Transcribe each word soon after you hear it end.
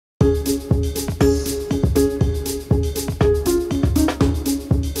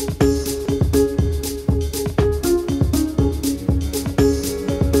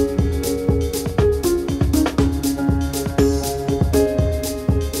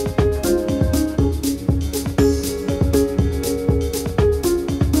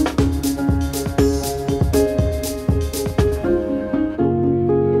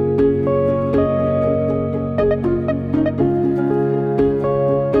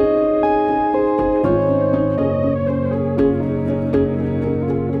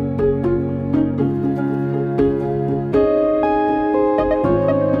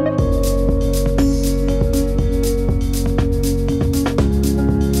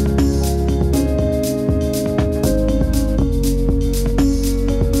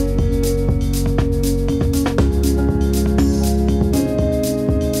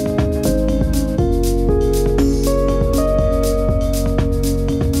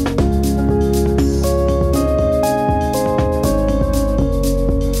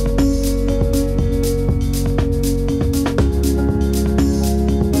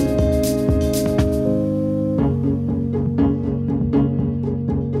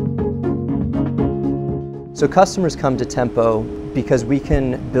So customers come to Tempo because we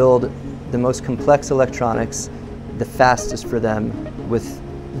can build the most complex electronics the fastest for them with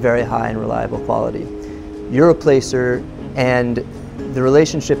very high and reliable quality. Europlacer and the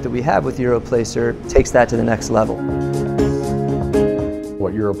relationship that we have with Europlacer takes that to the next level.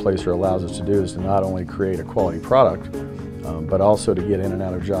 What Europlacer allows us to do is to not only create a quality product, but also to get in and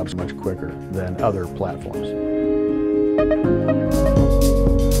out of jobs much quicker than other platforms.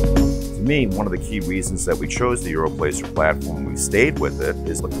 To me, one of the key reasons that we chose the Europlacer platform and we stayed with it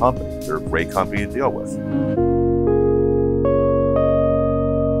is the company. They're a great company to deal with.